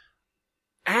characters.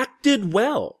 Acted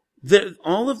well.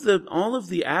 All of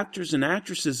the actors and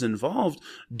actresses involved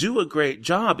do a great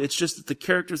job. It's just that the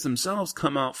characters themselves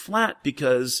come out flat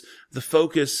because the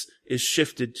focus is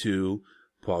shifted to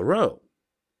Poirot.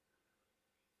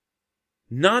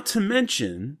 Not to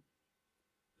mention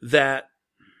that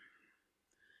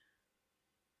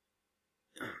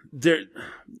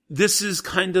this is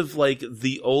kind of like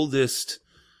this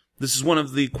is one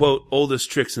of the, quote,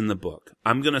 oldest tricks in the book.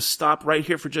 I'm going to stop right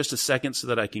here for just a second so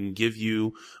that I can give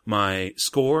you my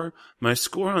score. My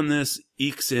score on this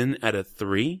ekes in at a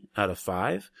 3 out of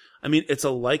 5. I mean, it's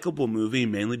a likable movie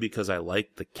mainly because I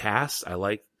like the cast, I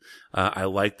like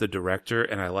the director,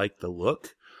 and I like the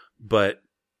look. But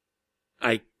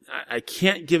I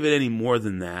can't give it any more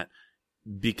than that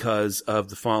because of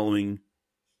the following,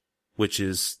 which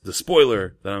is the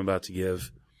spoiler that I'm about to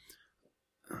give.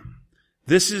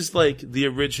 This is like the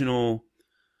original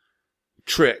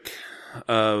trick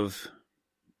of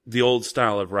the old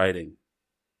style of writing,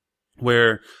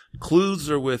 where clues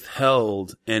are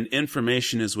withheld and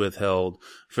information is withheld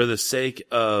for the sake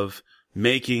of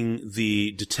making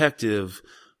the detective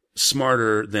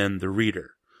smarter than the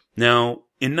reader. Now,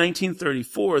 in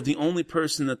 1934, the only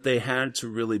person that they had to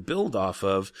really build off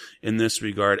of in this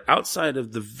regard, outside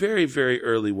of the very, very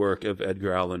early work of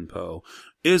Edgar Allan Poe,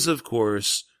 is, of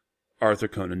course, Arthur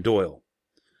Conan Doyle.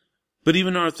 But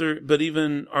even Arthur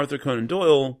Conan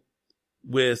Doyle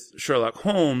with Sherlock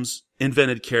Holmes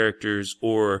invented characters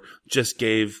or just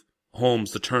gave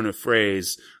Holmes the turn of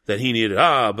phrase that he needed.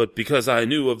 But because I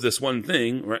knew of this one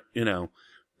thing, right,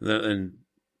 and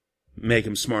make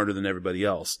him smarter than everybody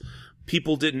else.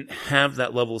 People didn't have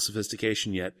that level of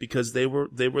sophistication yet because they were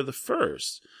the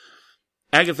first.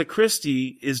 Agatha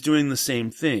Christie is doing the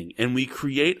same thing, and we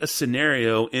create a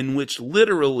scenario in which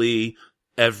literally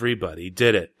everybody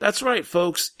did it. That's right,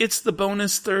 folks. It's the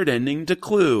bonus third ending to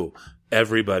Clue.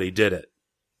 Everybody did it.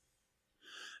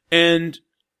 And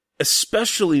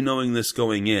especially knowing this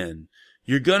going in,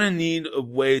 you're going to need a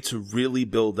way to really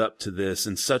build up to this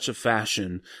in such a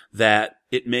fashion that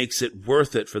it makes it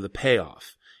worth it for the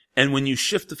payoff. And when you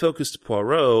shift the focus to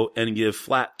Poirot and give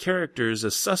flat characters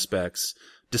as suspects,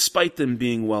 despite them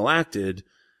being well acted,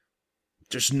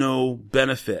 there's no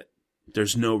benefit.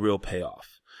 There's no real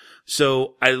payoff.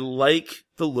 So I like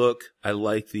the look. I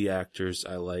like the actors.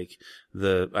 I like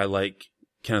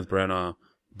Kenneth Branagh,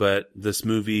 but this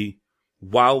movie,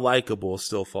 while likable,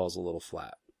 still falls a little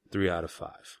flat. 3 out of 5.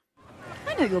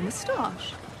 I know your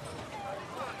moustache.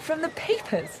 From the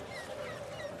papers.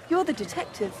 You're the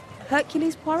detective,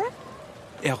 Hercules Poirot?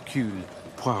 Hercule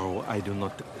Poirot, I do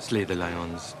not slay the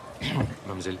lions.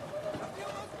 Mademoiselle.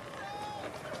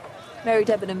 Mary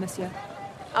Debenham, monsieur.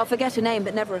 I'll forget a name,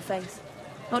 but never a face.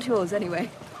 Not yours,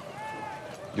 anyway.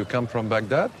 You come from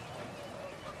Baghdad?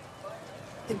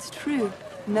 It's true.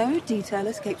 No detail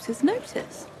escapes his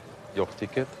notice. Your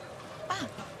ticket?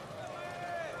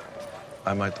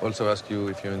 I might also ask you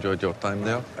if you enjoyed your time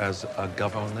there as a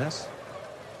governess.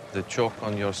 The chalk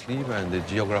on your sleeve and the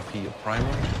geography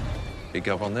primer. A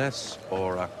governess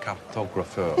or a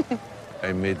cartographer?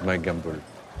 I made my gamble.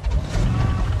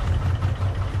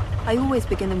 I always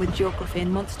begin them with geography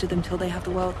and monster them till they have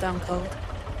the world down cold.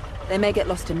 They may get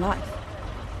lost in life,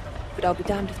 but I'll be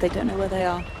damned if they don't know where they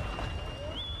are.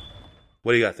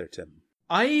 What do you got there, Tim?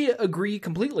 I agree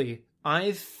completely.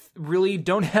 I really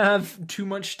don't have too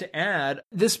much to add.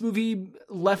 This movie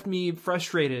left me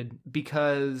frustrated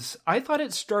because I thought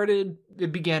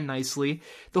it began nicely.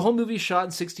 The whole movie shot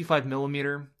in 65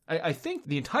 millimeter. I think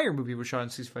the entire movie was shot in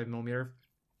 65 millimeter.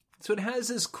 So it has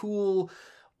this cool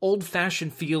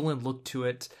old-fashioned feel and look to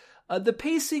it. The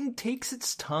pacing takes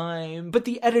its time, but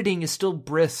the editing is still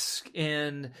brisk,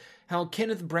 and how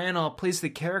Kenneth Branagh plays the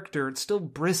character, it's still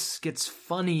brisk, it's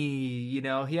funny, you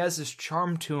know, he has this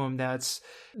charm to him that's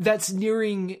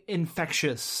nearing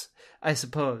infectious, I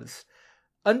suppose.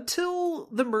 Until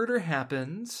the murder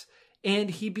happens, and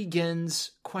he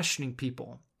begins questioning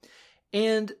people.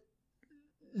 And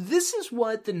this is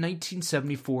what the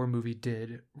 1974 movie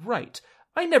did right.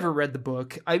 I never read the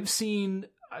book. I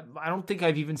don't think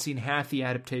I've even seen half the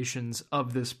adaptations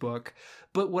of this book.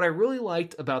 But what I really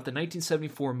liked about the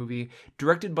 1974 movie,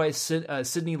 directed by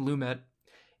Sidney Lumet,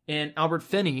 and Albert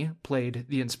Finney played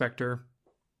the inspector,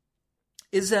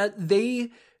 is that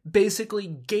they basically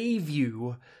gave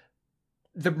you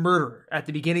the murder at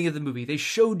the beginning of the movie. They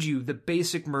showed you the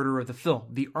basic murder of the film,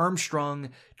 the Armstrong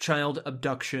child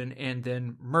abduction and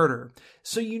then murder.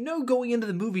 So you know going into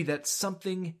the movie that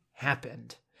something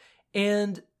happened.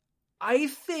 And I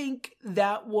think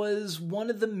that was one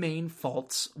of the main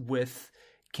faults with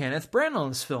Kenneth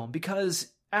Branagh's film,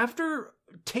 because after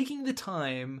taking the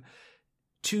time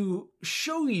to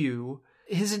show you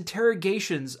his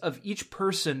interrogations of each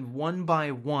person one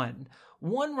by one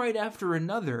right after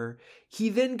another, he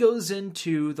then goes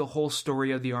into the whole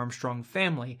story of the Armstrong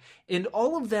family. And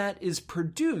all of that is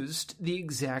produced the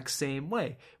exact same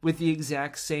way, with the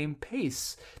exact same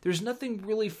pace. There's nothing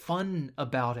really fun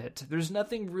about it. There's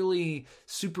nothing really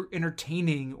super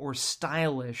entertaining or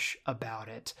stylish about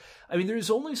it. I mean,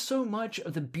 there's only so much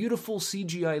of the beautiful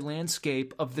CGI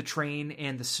landscape of the train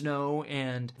and the snow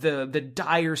and the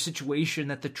dire situation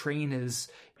that the train is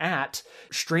at,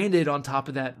 stranded on top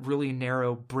of that really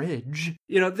narrow bridge.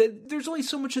 You know, there's only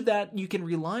so much of that you can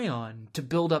rely on to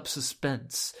build up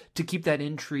suspense, to keep that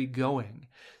intrigue going.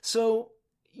 So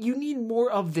you need more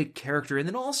of the character. And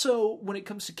then also, when it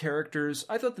comes to characters,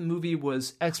 I thought the movie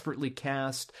was expertly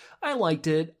cast. I liked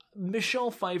it.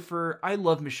 Michelle Pfeiffer, I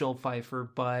love Michelle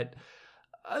Pfeiffer, but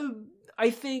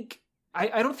I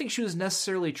don't think she was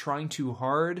necessarily trying too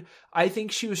hard. I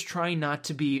think she was trying not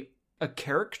to be a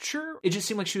caricature. It just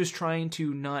seemed like she was trying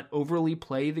to not overly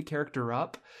play the character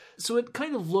up. So it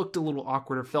kind of looked a little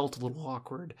awkward, or felt a little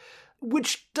awkward,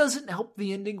 which doesn't help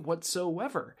the ending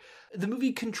whatsoever. The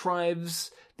movie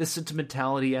contrives the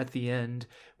sentimentality at the end.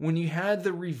 When you had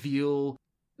the reveal,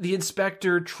 the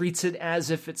inspector treats it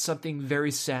as if it's something very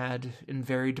sad and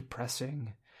very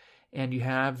depressing. And you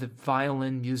have the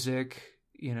violin music,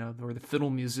 you know, or the fiddle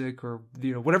music, or,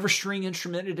 you know, whatever string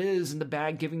instrument it is in the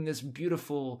bag, giving this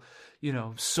beautiful, you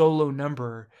know, solo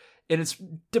number. And it's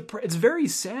very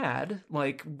sad,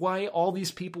 like, why all these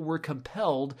people were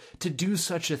compelled to do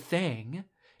such a thing,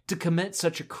 to commit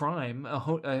such a crime, a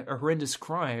horrendous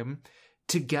crime,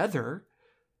 together.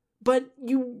 But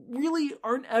you really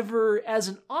aren't ever, as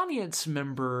an audience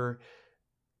member,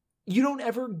 you don't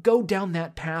ever go down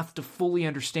that path to fully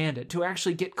understand it, to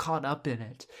actually get caught up in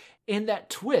it. And that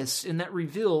twist and that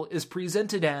reveal is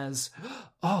presented as,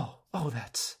 oh,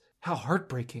 that's how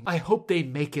heartbreaking. I hope they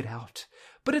make it out.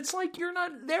 But it's like, you're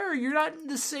not there. You're not in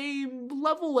the same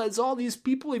level as all these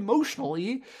people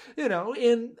emotionally, you know.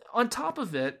 And on top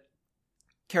of it,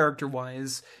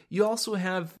 character-wise, you also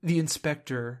have the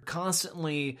inspector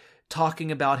constantly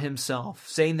talking about himself,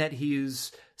 saying that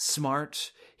he's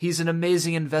smart, he's an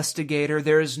amazing investigator,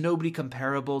 there is nobody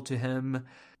comparable to him.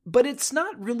 But it's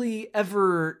not really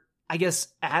ever, I guess,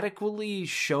 adequately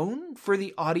shown for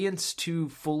the audience to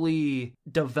fully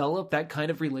develop that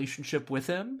kind of relationship with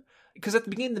him. Because at the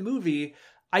beginning of the movie,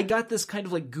 I got this kind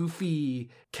of like goofy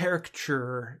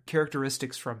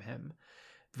characteristics from him.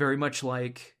 Very much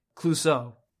like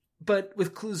Clouseau. But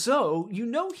with Clouseau, you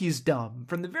know he's dumb.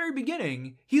 From the very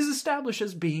beginning, he's established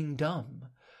as being dumb.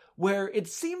 Where it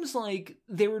seems like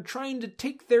they were trying to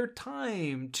take their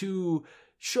time to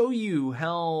show you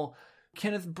how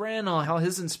Kenneth Branagh, how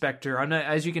his inspector,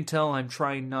 as you can tell, I'm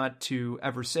trying not to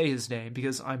ever say his name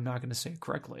because I'm not going to say it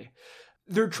correctly.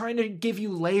 They're trying to give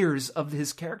you layers of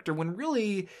his character when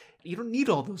really you don't need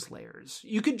all those layers.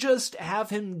 You could just have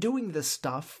him doing this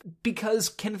stuff because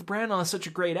Kenneth Branagh is such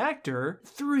a great actor.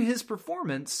 Through his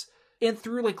performance and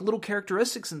through like little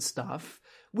characteristics and stuff,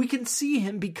 we can see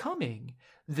him becoming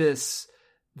this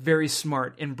very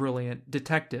smart and brilliant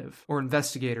detective or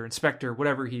investigator, inspector,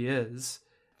 whatever he is.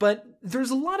 But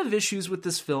there's a lot of issues with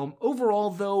this film.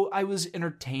 Overall, though, I was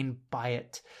entertained by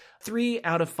it. 3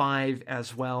 out of 5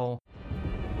 as well.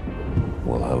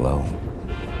 Well, hello.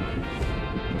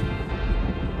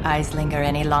 Eyes linger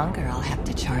any longer, I'll have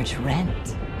to charge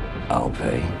rent. I'll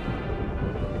pay.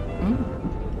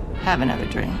 Have another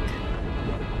drink.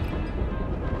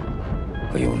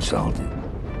 Are you insulted?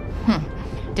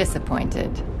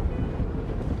 Disappointed.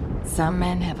 Some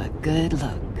men have a good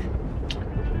look.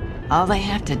 All they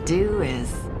have to do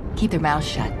is keep their mouth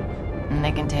shut, and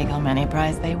they can take home any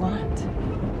prize they want.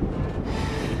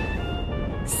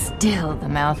 Still, the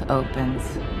mouth opens.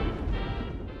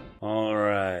 All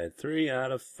right, 3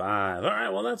 out of 5. All right,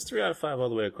 well, that's 3 out of 5 all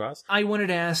the way across. I wanted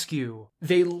to ask you,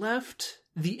 they left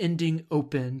the ending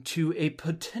open to a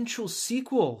potential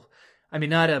sequel. I mean,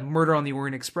 not a Murder on the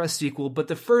Orient Express sequel, but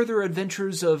the further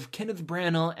adventures of Kenneth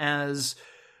Branagh as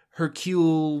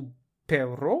Hercule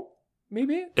Poirot,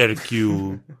 maybe?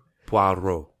 Hercule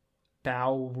Poirot.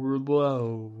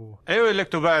 Poirot. I would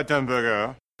like to buy a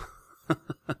hamburger.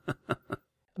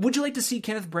 Would you like to see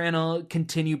Kenneth Branagh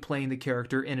continue playing the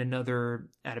character in another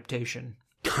adaptation?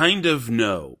 Kind of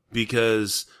no,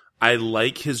 because I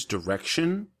like his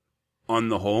direction on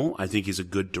the whole. I think he's a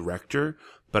good director,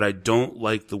 but I don't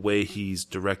like the way he's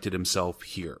directed himself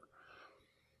here.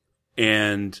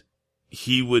 And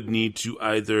he would need to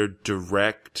either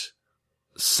direct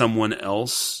someone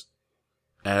else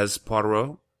as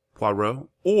Poirot,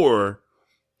 or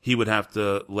he would have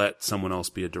to let someone else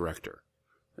be a director.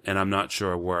 And I'm not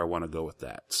sure where I want to go with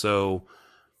that. So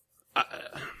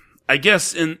I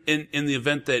guess in the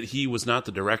event that he was not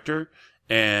the director,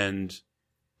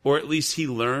 or at least he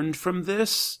learned from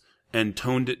this and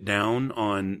toned it down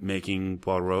on making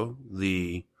Poirot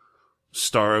the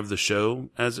star of the show,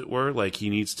 as it were. Like, he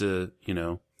needs to,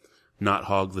 not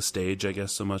hog the stage, I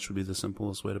guess so much would be the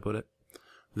simplest way to put it.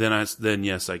 Then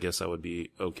yes, I guess I would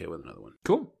be okay with another one.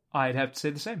 Cool. I'd have to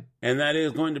say the same. And that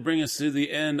is going to bring us to the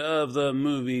end of the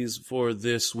movies for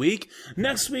this week.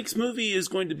 Next week's movie is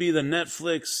going to be the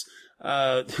Netflix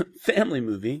family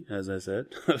movie, as I said.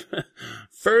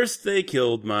 First They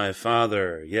Killed My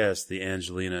Father. Yes, the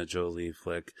Angelina Jolie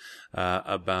flick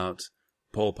about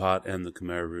Pol Pot and the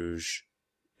Khmer Rouge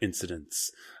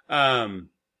incidents. And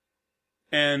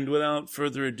without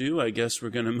further ado, I guess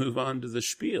we're going to move on to the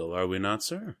spiel, are we not,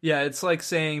 sir? Yeah, it's like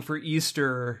saying for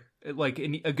Easter, like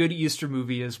a good Easter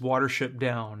movie is Watership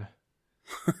Down.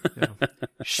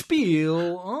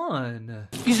 Spiel on.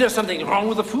 Is there something wrong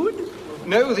with the food?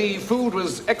 No, the food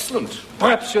was excellent.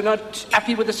 Perhaps you're not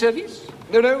happy with the service?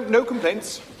 No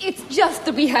complaints. It's just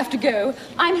that we have to go.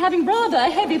 I'm having rather a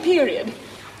heavy period.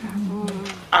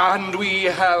 And we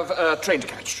have a train to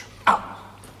catch.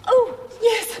 Oh,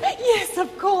 yes,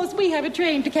 of course, we have a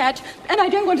train to catch. And I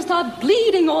don't want to start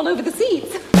bleeding all over the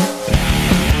seats.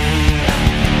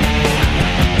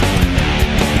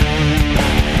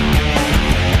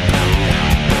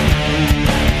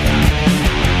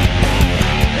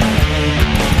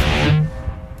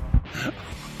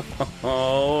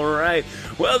 All right.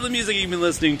 Well, the music you've been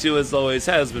listening to, as always,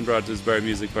 has been brought to us by our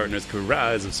music partners,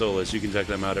 Cries of Solace. You can check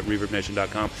them out at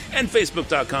ReverbNation.com and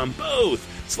Facebook.com,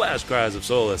 both/Cries of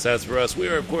Solace. As for us, we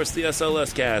are, of course, the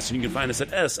SLS Cast, and you can find us at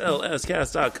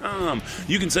slscast.com.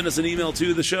 You can send us an email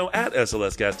to the show at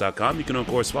slscast.com. You can, of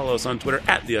course, follow us on Twitter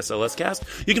at the SLS Cast.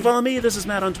 You can follow me, this is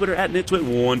Matt, on Twitter at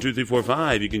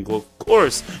nitwit12345. You can, of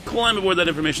course, climb aboard that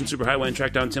information superhighway and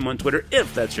track down Tim on Twitter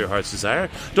if that's your heart's desire.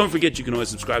 Don't forget, you can always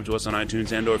subscribe to us on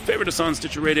iTunes and or favorite us on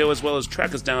Stitcher Radio, as well as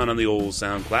track us down on the old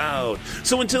SoundCloud.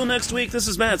 So until next week, this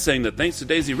is Matt saying that thanks to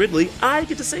Daisy Ridley, I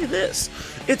get to say this.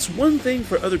 It's one thing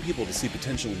for other people to see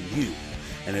potential in you,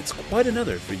 and it's quite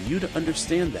another for you to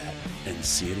understand that and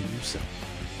see it in yourself.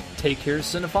 Take care,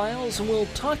 cinephiles, and we'll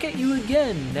talk at you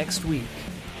again next week.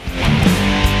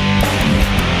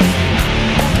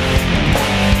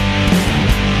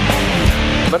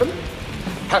 Madam,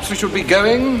 perhaps we should be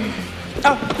going.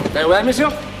 Very well, monsieur.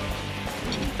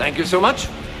 Thank you so much.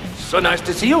 So nice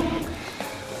to see you.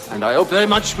 And I hope very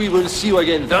much we will see you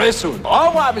again very soon. Au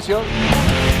revoir, monsieur.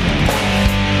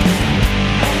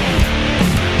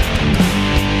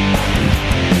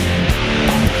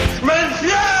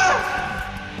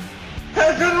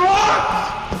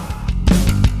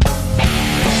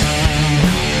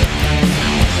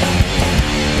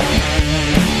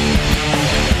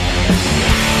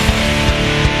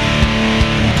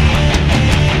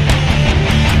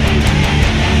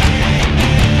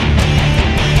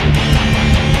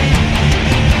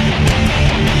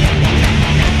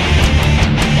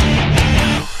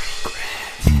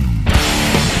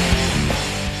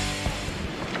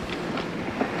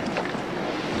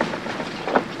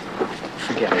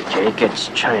 Forget it, Jake. It's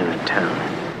Chinatown.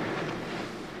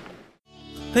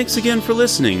 Thanks again for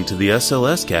listening to the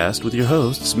SLS Cast with your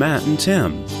hosts, Matt and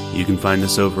Tim. You can find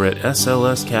us over at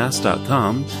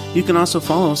slscast.com. You can also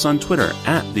follow us on Twitter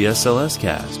at the SLS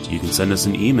Cast. You can send us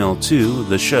an email to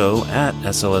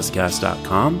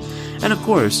theshow@slscast.com. And of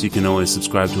course, you can always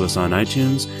subscribe to us on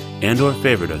iTunes and or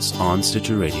favorite us on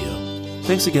Stitcher Radio.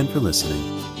 Thanks again for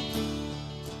listening.